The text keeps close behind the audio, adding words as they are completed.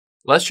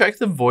Let's check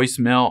the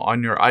voicemail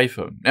on your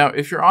iPhone. Now,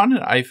 if you're on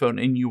an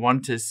iPhone and you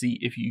want to see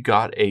if you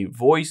got a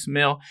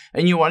voicemail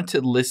and you want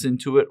to listen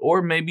to it,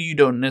 or maybe you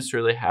don't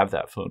necessarily have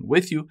that phone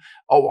with you,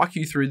 I'll walk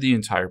you through the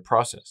entire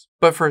process.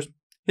 But first,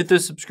 hit the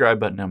subscribe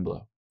button down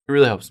below. It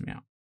really helps me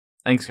out.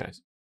 Thanks,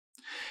 guys.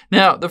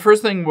 Now, the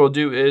first thing we'll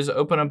do is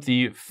open up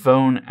the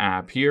phone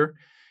app here.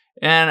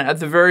 And at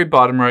the very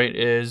bottom right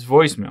is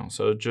voicemail.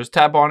 So just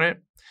tap on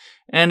it.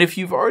 And if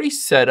you've already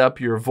set up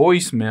your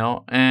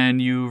voicemail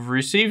and you've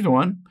received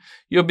one,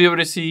 you'll be able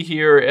to see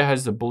here it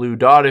has the blue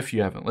dot. If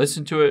you haven't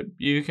listened to it,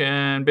 you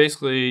can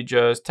basically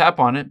just tap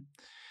on it.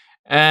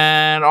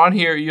 And on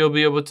here, you'll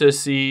be able to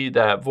see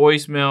that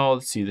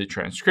voicemail, see the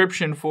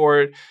transcription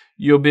for it.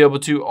 You'll be able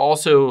to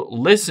also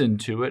listen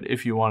to it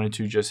if you wanted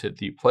to just hit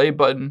the play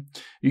button.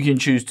 You can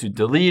choose to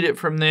delete it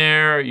from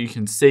there. You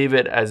can save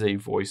it as a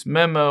voice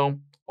memo.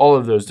 All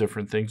of those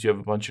different things. You have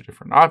a bunch of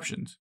different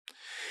options.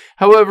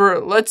 However,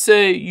 let's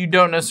say you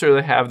don't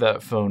necessarily have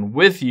that phone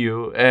with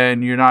you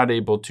and you're not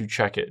able to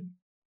check it.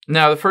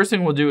 Now, the first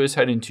thing we'll do is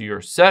head into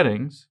your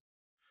settings.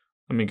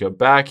 Let me go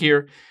back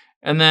here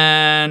and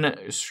then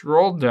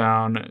scroll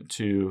down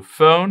to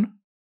phone.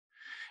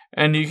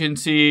 And you can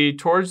see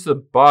towards the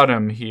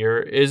bottom here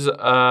is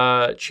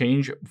a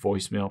change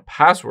voicemail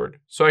password.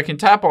 So I can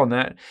tap on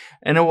that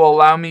and it will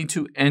allow me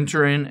to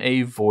enter in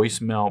a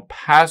voicemail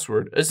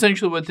password.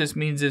 Essentially what this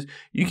means is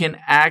you can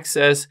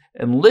access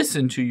and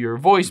listen to your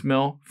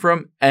voicemail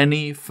from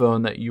any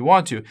phone that you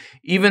want to.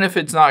 Even if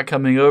it's not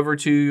coming over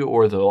to you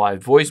or the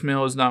live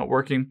voicemail is not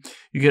working,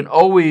 you can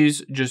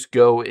always just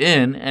go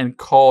in and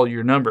call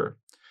your number.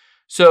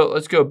 So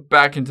let's go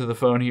back into the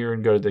phone here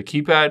and go to the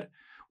keypad.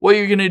 What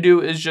you're going to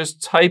do is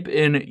just type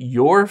in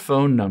your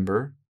phone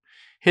number,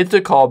 hit the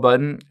call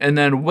button, and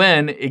then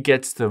when it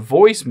gets the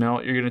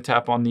voicemail, you're going to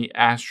tap on the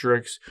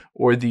asterisk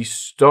or the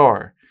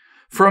star.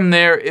 From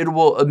there, it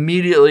will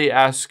immediately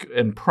ask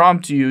and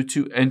prompt you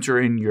to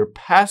enter in your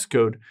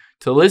passcode.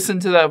 To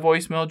listen to that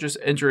voicemail, just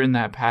enter in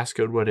that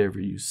passcode, whatever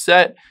you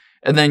set,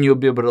 and then you'll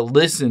be able to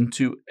listen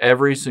to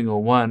every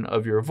single one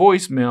of your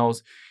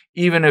voicemails,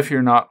 even if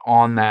you're not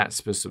on that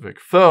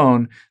specific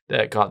phone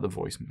that got the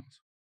voicemails.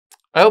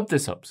 I hope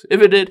this helps.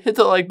 If it did, hit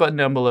the like button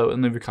down below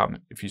and leave a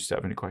comment if you still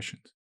have any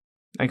questions.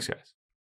 Thanks, guys.